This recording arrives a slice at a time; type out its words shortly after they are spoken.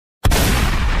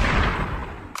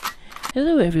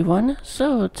Hello everyone,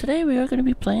 so today we are going to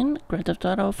be playing Grand Theft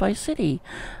Auto Vice City.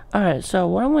 Alright, so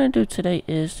what I'm going to do today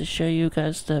is to show you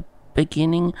guys the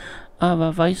beginning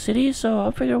of Vice City, so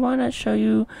I figured why not show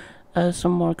you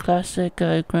some more classic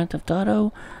Grand Theft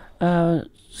Auto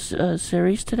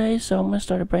series today. So I'm going to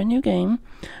start a brand new game.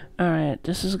 Alright,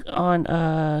 this is on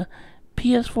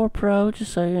PS4 Pro,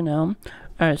 just so you know.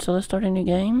 Alright, so let's start a new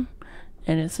game.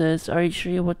 And it says, are you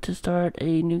sure you want to start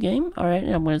a new game? Alright,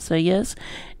 and I'm going to say yes.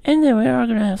 And then we are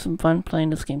going to have some fun playing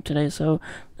this game today. So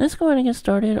let's go ahead and get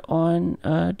started on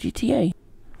GTA.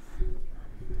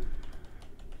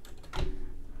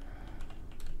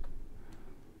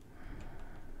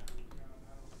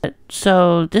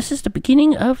 So this is the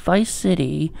beginning of Vice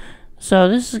City. So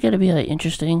this is going to be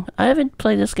interesting. I haven't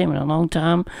played this game in a long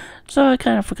time, so I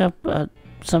kind of forgot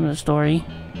some of the story.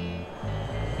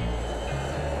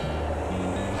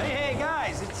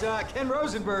 Ken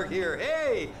Rosenberg here.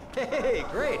 Hey,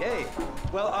 great, hey.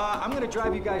 Well, I'm gonna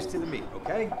drive you guys to the meet,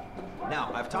 okay?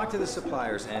 Now, I've talked to the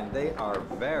suppliers, and they are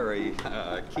very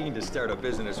keen to start a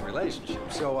business relationship.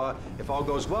 So, if all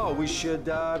goes well, we should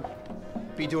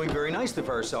be doing very nicely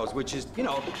for ourselves, which is, you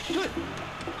know, good.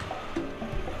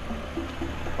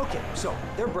 Okay, so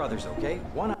they're brothers, okay?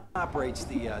 One operates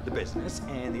the business,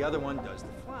 and the other one does the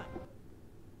flying.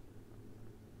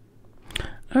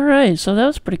 Alright, so that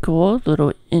was pretty cool.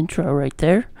 Little intro right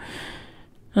there.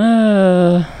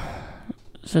 It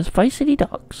says Vice City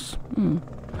Dogs.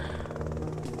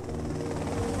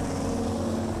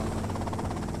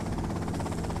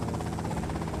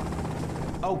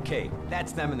 Okay,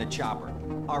 that's them in the chopper.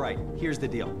 Alright, here's the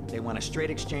deal. They want a straight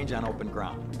exchange on open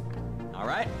ground.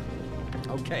 Alright?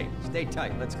 Okay, stay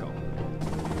tight, let's go.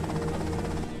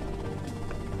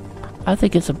 I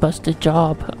think it's a busted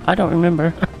job. I don't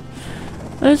remember.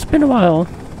 It's been a while.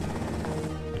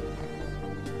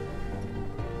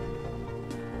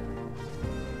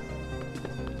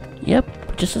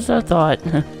 Yep, just as I thought.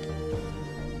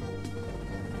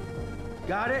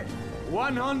 Got it?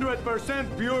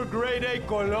 100% pure grade A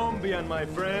Colombian, my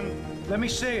friend. Let me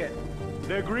see it.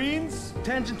 The greens?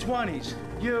 10s and 20s.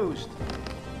 Used.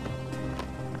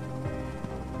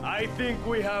 I think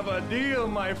we have a deal,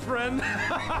 my friend.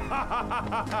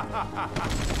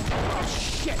 Oh,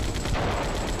 shit!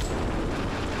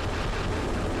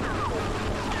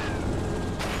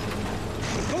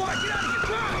 Come on, get out of here,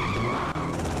 drive!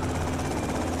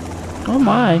 Oh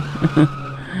my.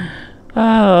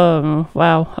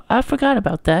 Wow. I forgot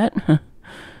about that.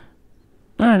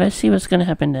 Alright, let's see what's gonna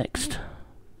happen next.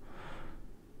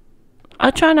 I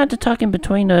try not to talk in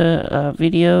between a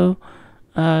video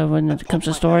when it comes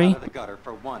to story. Out of the gutter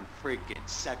for one freaking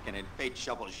second and fate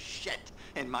shovels shit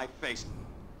in my face.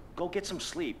 Go get some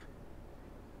sleep.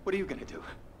 What are you gonna do?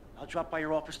 I'll drop by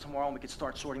your office tomorrow and we can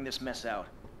start sorting this mess out.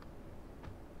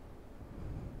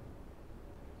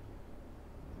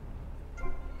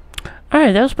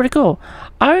 Alright, that was pretty cool.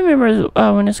 I remember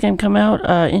when this game came out,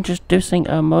 introducing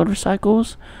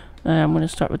motorcycles. I'm going to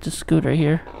start with the scooter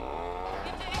here.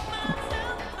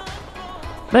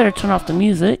 Better turn off the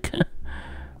music.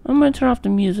 I'm going to turn off the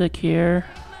music here.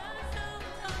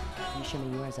 You show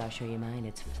me yours, I'll show you mine.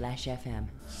 It's Flash FM.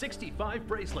 65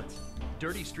 bracelets.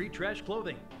 Dirty street trash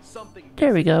clothing. Something.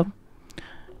 There we go.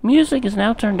 Music is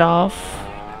now turned off.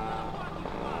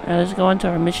 Let's go into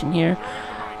our mission here.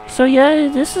 So yeah,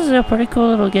 this is a pretty cool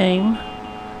little game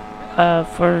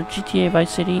for GTA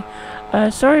Vice City.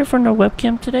 Sorry for no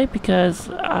webcam today because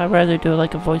I'd rather do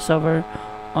like a voiceover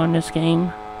on this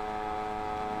game.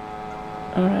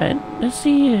 Alright, let's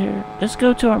see here. Let's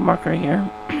go to our marker here.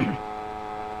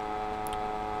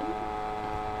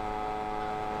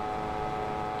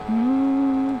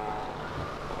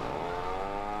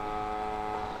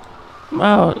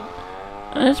 Wow,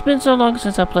 it's been so long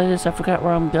since I played this, I forgot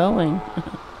where I'm going.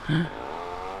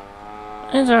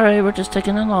 It's alright, we're just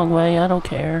taking a long way, I don't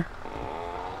care.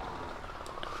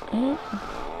 Yep.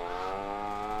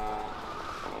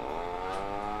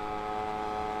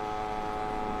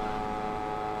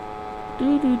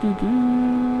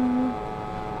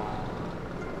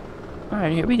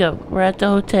 Alright, here we go. We're at the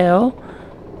hotel.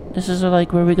 This is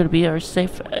like where we're gonna be our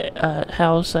safe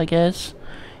house, I guess.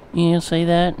 You can say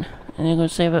that. And you're gonna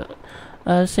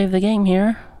save the game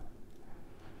here.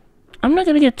 I'm not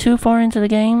gonna get too far into the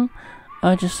game,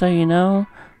 just so you know.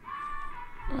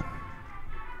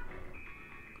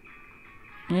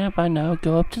 Yep, I know.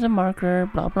 Go up to the marker,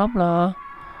 blah blah blah.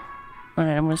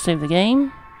 Alright, I'm gonna save the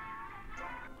game.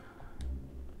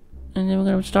 And then we're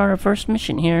gonna start our first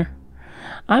mission here.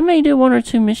 I may do 1 or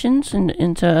 2 missions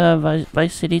into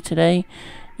Vice City today,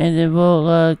 and then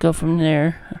we'll go from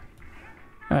there.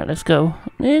 Alright, let's go.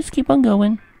 Let's keep on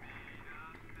going.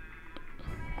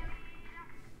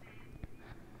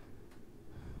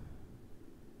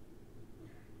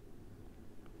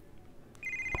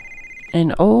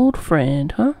 An old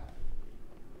friend, huh?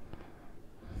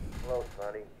 Hello,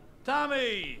 Sonny.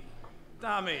 Tommy!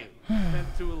 Tommy, it's been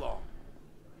too long.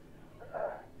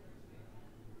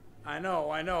 I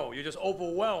know. You're just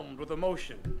overwhelmed with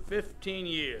emotion. 15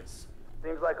 years.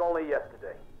 Seems like only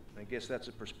yesterday. I guess that's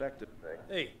a perspective thing.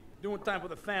 Hey, doing time for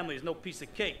the family is no piece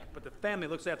of cake, but the family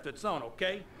looks after its own,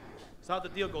 okay? So how'd the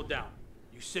deal go down?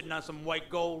 You sitting on some white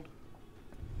gold?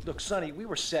 Look, Sonny, we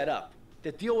were set up.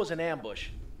 The deal was an ambush.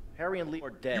 Harry and Lee are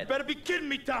dead. You better be kidding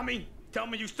me, Tommy! Tell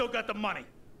me you still got the money.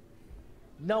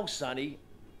 No, Sonny.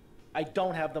 I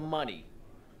don't have the money.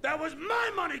 That was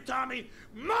my money, Tommy!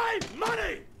 My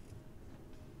money!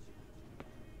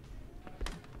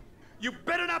 You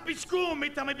better not be screwing me,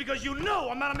 Tommy, because you know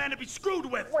I'm not a man to be screwed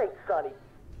with! Wait, Sonny.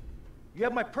 You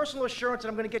have my personal assurance that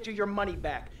I'm gonna get you your money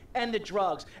back, and the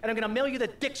drugs, and I'm gonna mail you the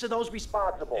dicks of those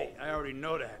responsible. Hey, I already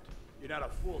know that. You're not a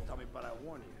fool, Tommy, but I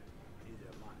warn you. Neither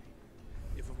am I.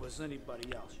 If it was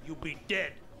anybody else, you'd be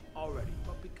dead already.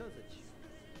 But because it's you,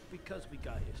 because we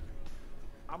got history,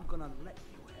 I'm gonna let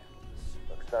you handle this.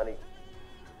 Look, Sonny, you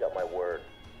got my word.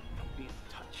 I'll be in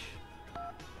touch.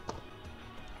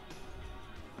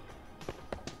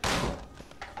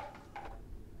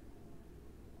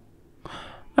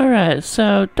 Alright,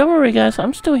 so don't worry guys,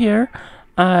 I'm still here.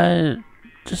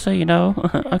 Just so you know.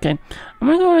 Okay. I'm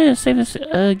gonna go ahead and save this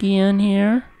again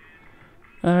here.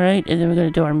 Alright, and then we're gonna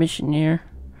do our mission here.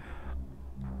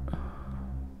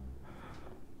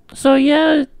 So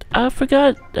yeah, I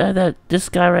forgot that this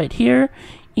guy right here,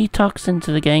 he talks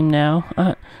into the game now.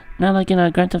 Not like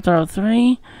in Grand Theft Auto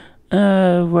 3,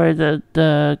 where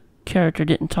the character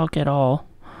didn't talk at all.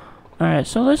 Alright,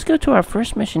 so let's go to our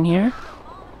first mission here.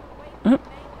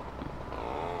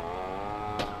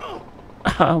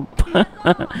 Oh,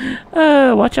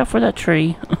 watch out for that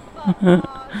tree.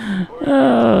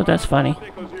 Oh, that's funny.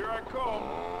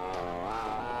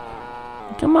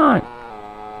 Come on.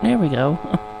 There we go.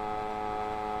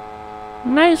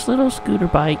 Nice little scooter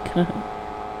bike.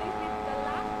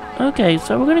 Okay,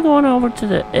 so we're gonna go on over to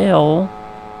the L.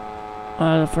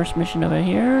 The first mission over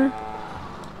here.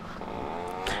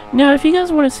 Now, if you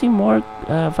guys want to see more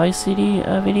Vice City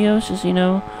videos, just, you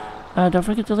know, don't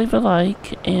forget to leave a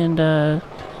like, and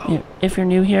if you're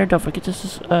new here, don't forget to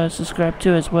subscribe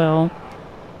too as well.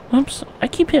 Oops, I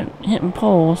keep hitting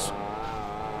poles.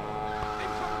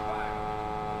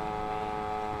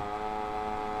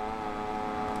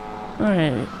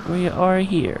 Alright, we are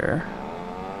here.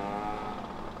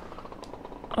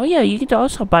 Oh yeah, you can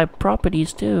also buy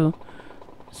properties too.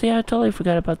 See, I totally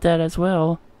forgot about that as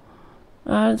well.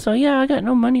 So yeah, I got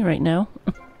no money right now.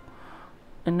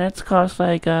 And that's cost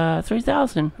like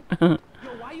 3,000.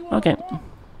 Okay.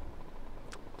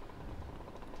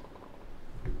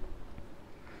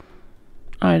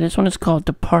 Alright, this one is called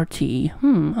The Party.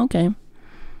 Okay.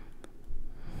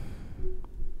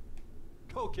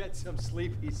 Go get some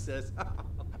sleep, he says.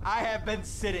 I have been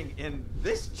sitting in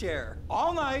this chair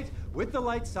all night with the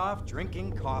lights off,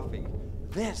 drinking coffee.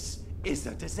 This is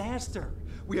a disaster.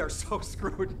 We are so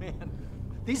screwed, man.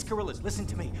 These gorillas, listen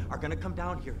to me, are gonna come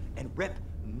down here and rip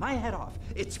my head off.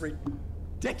 It's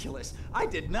ridiculous. I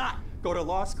did not go to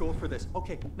law school for this.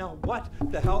 Okay, now what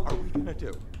the hell are we gonna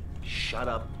do? Shut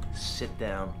up, sit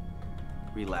down,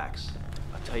 relax.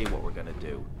 I'll tell you what we're gonna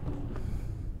do.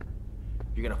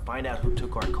 You're gonna find out who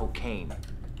took our cocaine,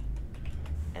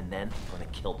 and then we're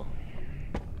gonna kill them.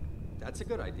 That's a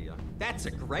good idea. That's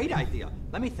a great idea.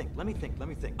 Let me think.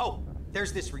 Oh,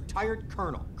 there's this retired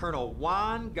colonel, Colonel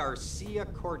Juan Garcia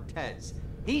Cortez.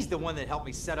 He's the one that helped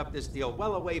me set up this deal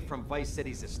well away from Vice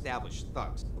City's established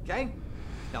thugs, okay?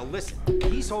 Now listen,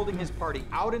 he's holding his party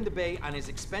out in the bay on his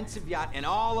expensive yacht, and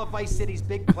all of Vice City's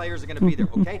big players are gonna be there,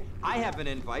 okay? I have an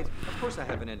invite. Of course I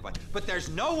have an invite. But there's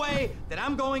no way that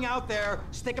I'm going out there,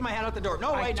 sticking my head out the door.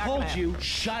 No way, I not gonna told you, happen.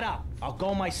 shut up. I'll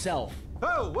go myself.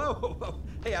 Whoa.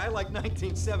 Hey, I like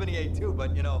 1978 too,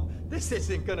 but you know, this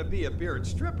isn't gonna be a beer and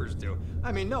strippers do.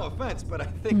 I mean, no offense, but I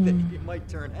think that you might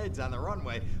turn heads on the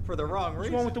runway for the wrong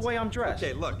reasons. What's wrong with the way I'm dressed?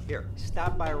 Okay, look, here,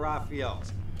 stop by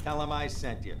Raphael's. Tell him I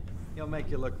sent you. He'll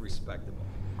make you look respectable.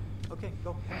 Okay,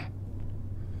 go. Who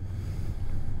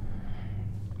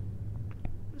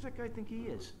does that guy think he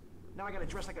is? Now I gotta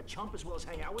dress like a chump as well as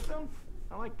hang out with them?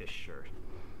 I like this shirt.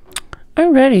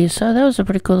 Alrighty, so that was a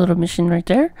pretty cool little mission right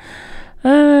there.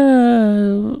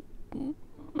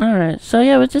 Alright, so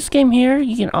yeah, with this game here,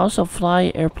 you can also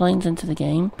fly airplanes into the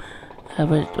game,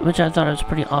 which I thought was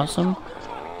pretty awesome.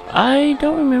 I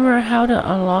don't remember how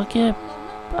to unlock it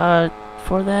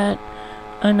for that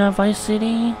in Vice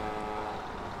City.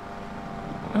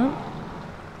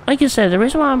 Like I said, the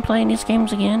reason why I'm playing these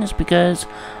games again is because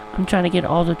I'm trying to get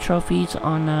all the trophies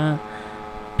on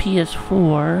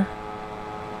PS4.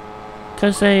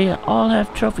 Because they all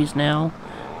have trophies now.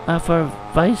 For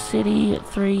Vice City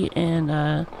 3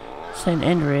 and San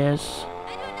Andreas.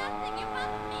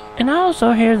 And I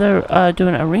also hear they're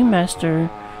doing a remaster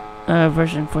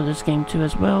version for this game too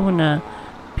as well when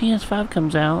PS5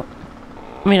 comes out.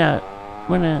 I mean,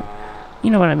 when you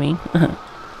know what I mean.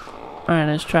 Alright,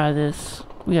 let's try this.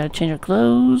 We gotta change our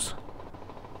clothes.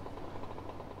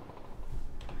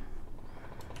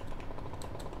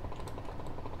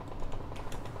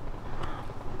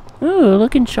 Ooh,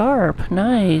 looking sharp.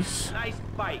 Nice. Nice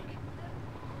bike.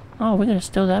 Oh, we're gonna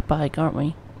steal that bike, aren't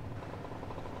we?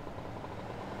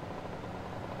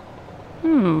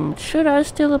 Should I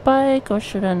steal a bike or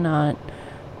should I not?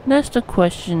 That's the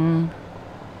question.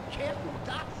 Careful,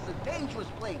 Doc. It's a dangerous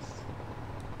place.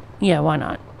 Yeah, why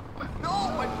not?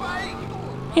 No, my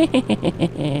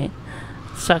bike!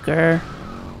 Sucker.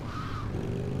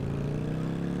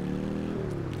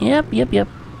 Yep.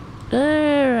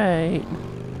 Alright.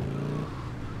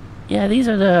 Yeah, these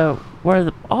are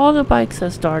all the bikes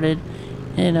that started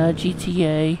in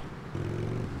GTA.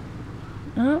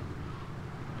 Oh.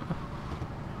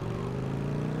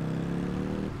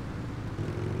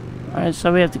 Alright,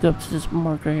 so we have to go up to this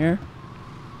marker here.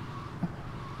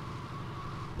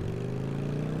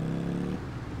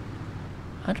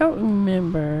 I don't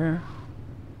remember.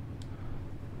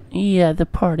 Yeah, the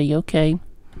party, okay.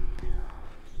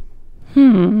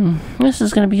 This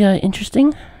is gonna be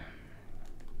interesting.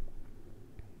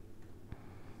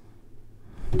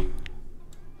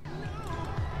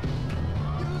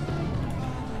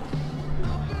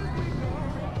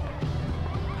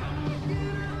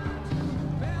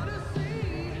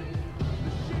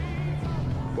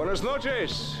 Buenas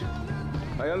noches.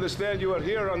 I understand you are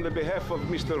here on the behalf of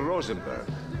Mr. Rosenberg.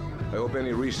 I hope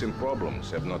any recent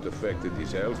problems have not affected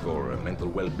his health or mental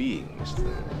well-being,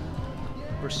 Mr.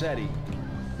 Versetti.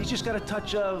 He's just got a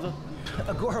touch of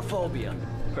agoraphobia.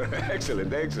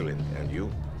 Excellent. And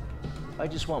you? I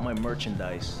just want my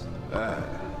merchandise.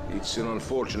 It's an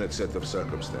unfortunate set of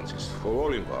circumstances for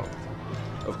all involved.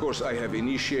 Of course, I have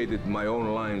initiated my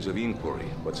own lines of inquiry,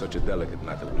 but such a delicate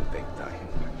matter will take time.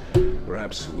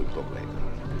 Perhaps we'll talk later.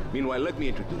 Meanwhile, let me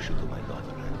introduce you to my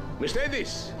daughter. Miss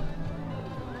Davis!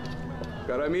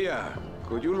 Cara mia,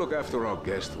 could you look after our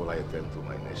guest while I attend to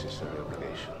my necessary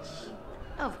obligations?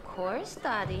 Of course,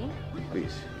 Daddy.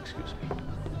 Please, excuse me.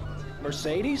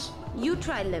 Mercedes? You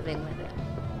try living with it.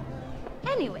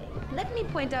 Anyway, let me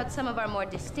point out some of our more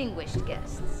distinguished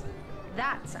guests.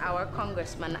 That's our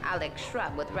Congressman Alex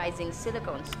Shrub with Rising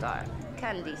Silicon Star,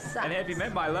 Candy Sachs. And have you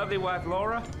met my lovely wife,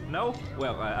 Laura? No?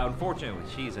 Well, unfortunately,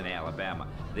 she's in Alabama.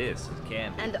 This is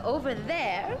Candy. And over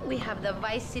there, we have the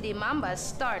Vice City Mamba's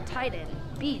star titan,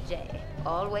 BJ.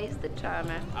 Always the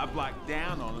charmer. I blocked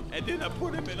down on him, and then I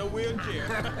put him in a wheelchair.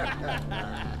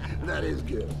 That is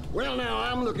good. Well, now,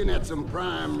 I'm looking at some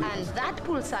prime... And that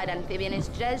poolside amphibian is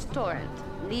Jez Torrent,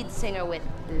 lead singer with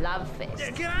Love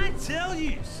Fist. Can I tell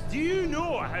you? Do you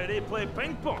know how they play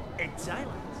ping pong? In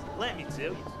silence. Let me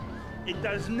tell you. It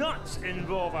does not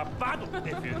involve a paddle,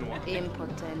 if you know.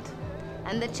 Impotent.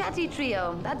 And the chatty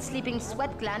trio, that sleeping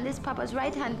sweat gland is Papa's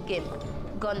right-hand gimp,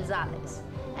 Gonzalez.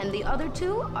 And the other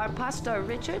two are Pastor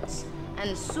Richards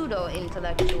and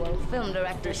pseudo-intellectual film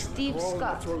director Steve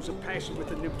Scott. Throws a passion with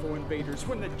the nympho invaders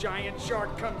when the giant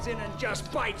shark comes in and just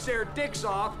bites their dicks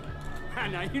off.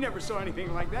 Now, you never saw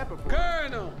anything like that before.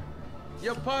 Colonel,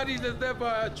 your party is never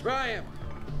a triumph.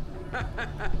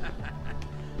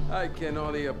 I can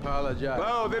only apologize.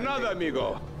 Oh, de nada,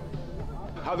 amigo.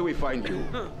 How do we find you?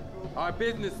 Our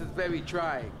business is very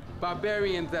trying.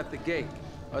 Barbarians at the gate.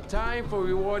 A time for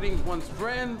rewarding one's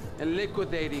friends and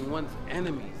liquidating one's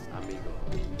enemies, amigo.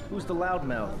 Who's the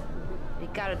loudmouth?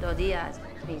 Ricardo Diaz.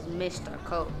 He's Mr.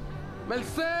 Coke.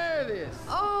 Mercedes!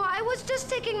 Oh, I was just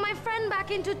taking my friend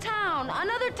back into town.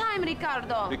 Another time,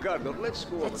 Ricardo. Ricardo, let's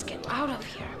go. Let's get out of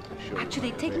here.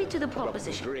 Actually, take me to the pole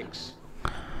position. Drinks.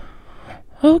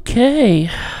 Okay.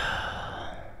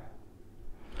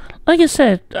 Like I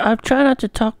said, I try not to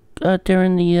talk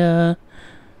during the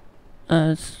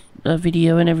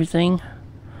video and everything.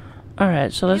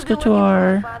 Alright, so let's go to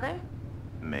our...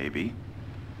 Maybe.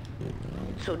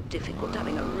 It's so difficult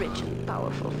having a rich and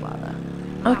powerful father.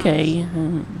 Okay.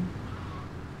 It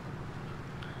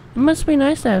must be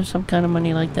nice to have some kind of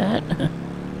money like that.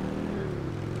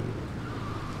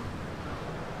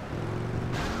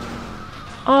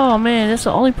 Oh man, that's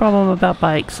the only problem about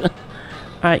bikes.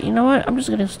 Alright, you know what? I'm just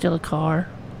gonna steal a car.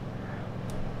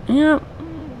 Yep.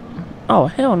 Oh,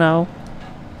 hell no.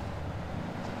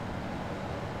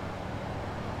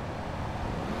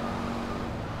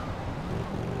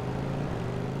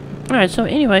 Alright, so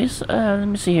anyways, let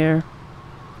me see here.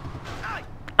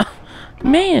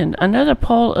 Man, another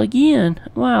pole again.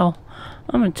 Wow.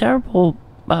 I'm a terrible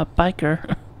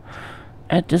biker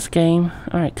at this game.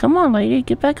 Alright, come on, lady.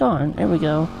 Get back on. There we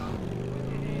go.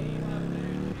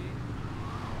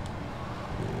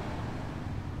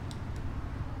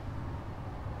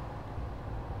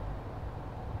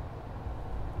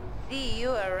 See you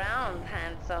around,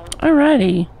 handsome.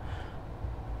 Alrighty.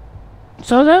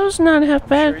 So that was not half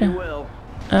bad Sure you will.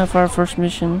 For our first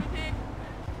mission.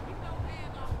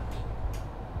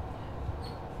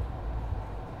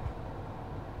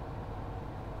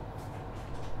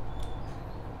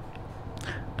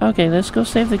 Okay, let's go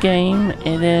save the game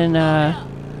and then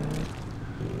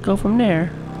go from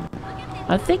there.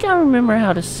 I think I remember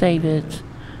how to save it.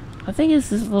 I think it's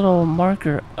this little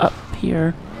marker up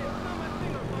here.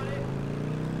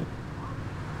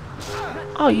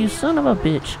 Oh, you son of a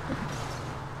bitch.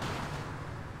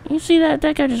 You see that?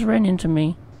 That guy just ran into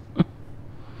me.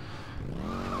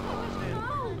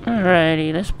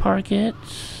 Alrighty, let's park it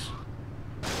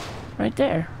right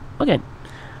there. Okay.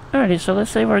 Alrighty, so let's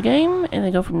save our game and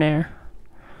then go from there.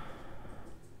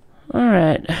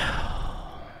 Alright.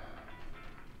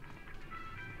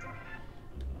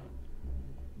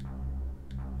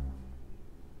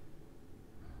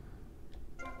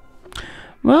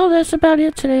 Well, that's about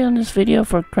it today on this video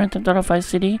for Grand Theft Auto Vice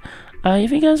City.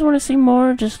 If you guys want to see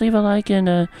more, just leave a like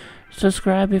and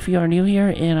subscribe if you are new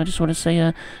here. And I just want to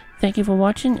say thank you for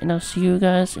watching, and I'll see you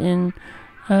guys in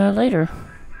later.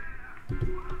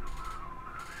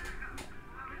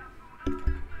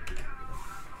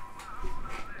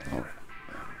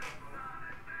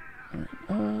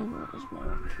 Where's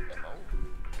my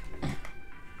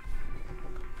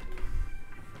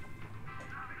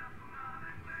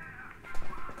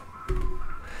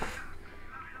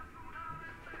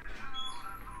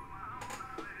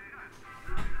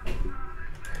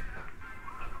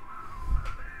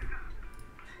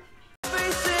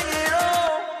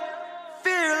ammo?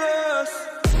 Fearless.